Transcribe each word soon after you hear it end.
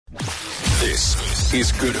This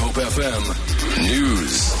is Good Hope FM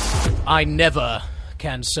News. I never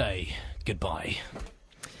can say goodbye.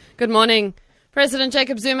 Good morning. President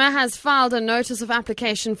Jacob Zuma has filed a notice of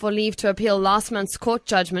application for leave to appeal last month's court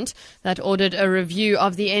judgment that ordered a review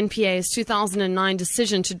of the NPA's 2009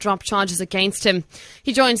 decision to drop charges against him.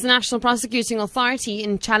 He joins the National Prosecuting Authority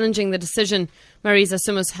in challenging the decision. Marisa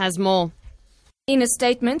Sumus has more. In a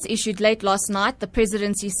statement issued late last night, the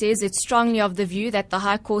presidency says it's strongly of the view that the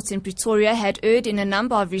High Court in Pretoria had erred in a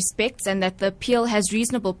number of respects and that the appeal has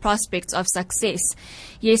reasonable prospects of success.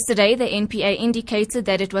 Yesterday, the NPA indicated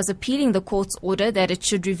that it was appealing the court's order that it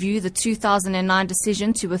should review the 2009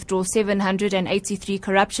 decision to withdraw 783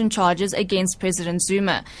 corruption charges against President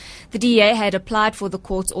Zuma. The DA had applied for the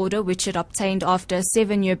court's order, which it obtained after a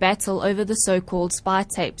 7-year battle over the so-called spy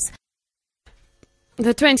tapes.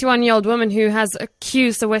 The 21-year-old woman who has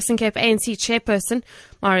accused the Western Cape ANC chairperson,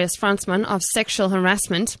 Marius Fransman, of sexual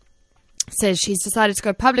harassment says she's decided to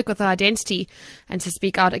go public with her identity and to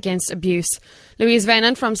speak out against abuse. Louise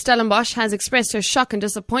Vainant from Stellenbosch has expressed her shock and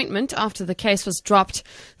disappointment after the case was dropped.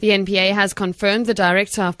 The NPA has confirmed the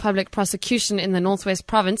Director of Public Prosecution in the Northwest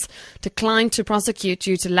Province declined to prosecute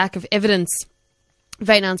due to lack of evidence.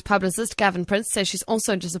 Vainant's publicist, Gavin Prince, says she's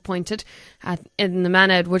also disappointed in the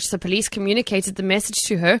manner in which the police communicated the message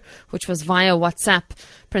to her, which was via WhatsApp.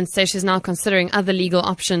 Prince says she's now considering other legal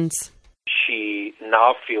options. She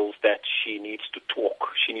now feels that she needs to talk.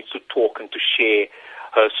 She needs to talk and to share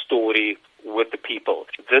her story with the people.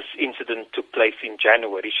 This incident took place in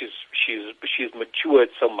January. She's matured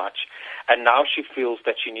so much, and now she feels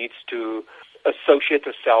that she needs to associate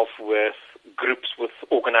herself with groups, with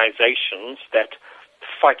organizations that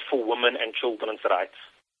fight for women and children's rights.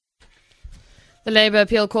 The Labour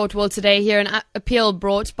Appeal Court will today hear an appeal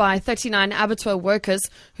brought by 39 abattoir workers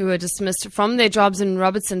who were dismissed from their jobs in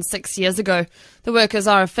Robertson 6 years ago. The workers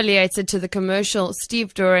are affiliated to the commercial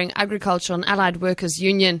stevedoring Agricultural and Allied Workers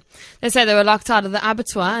Union. They say they were locked out of the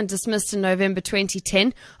abattoir and dismissed in November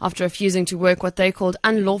 2010 after refusing to work what they called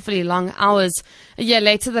unlawfully long hours. A year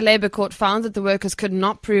later, the Labour Court found that the workers could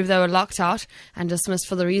not prove they were locked out and dismissed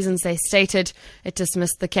for the reasons they stated. It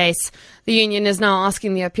dismissed the case. The union is now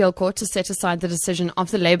asking the Appeal Court to set aside the decision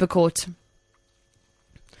of the Labour Court.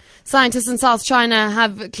 Scientists in South China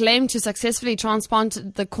have claimed to successfully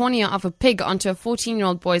transplant the cornea of a pig onto a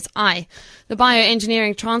 14-year-old boy's eye. The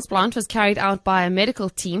bioengineering transplant was carried out by a medical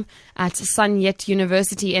team at Sun Yat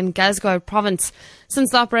University in Glasgow province.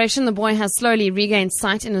 Since the operation, the boy has slowly regained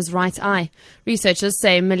sight in his right eye. Researchers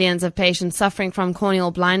say millions of patients suffering from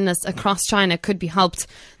corneal blindness across China could be helped.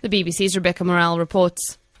 The BBC's Rebecca Morrell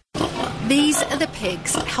reports. These are the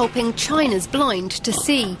pigs helping China's blind to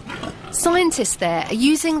see. Scientists there are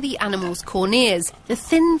using the animals' corneas, the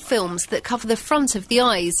thin films that cover the front of the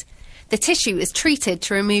eyes. The tissue is treated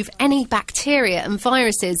to remove any bacteria and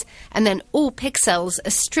viruses, and then all pig cells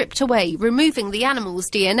are stripped away, removing the animal's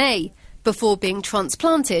DNA, before being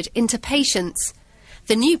transplanted into patients.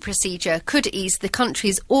 The new procedure could ease the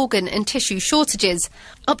country's organ and tissue shortages.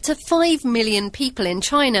 Up to 5 million people in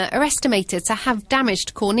China are estimated to have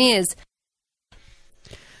damaged corneas.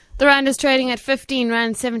 The rand is trading at 15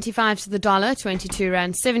 rand 75 to the dollar, 22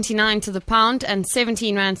 rand 79 to the pound, and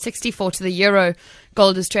 17 rand 64 to the euro.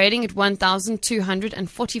 Gold is trading at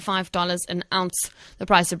 $1,245 an ounce. The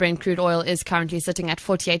price of Brent crude oil is currently sitting at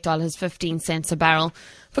 $48.15 a barrel.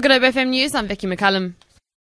 For Good Hope FM News, I'm Vicky McCullum.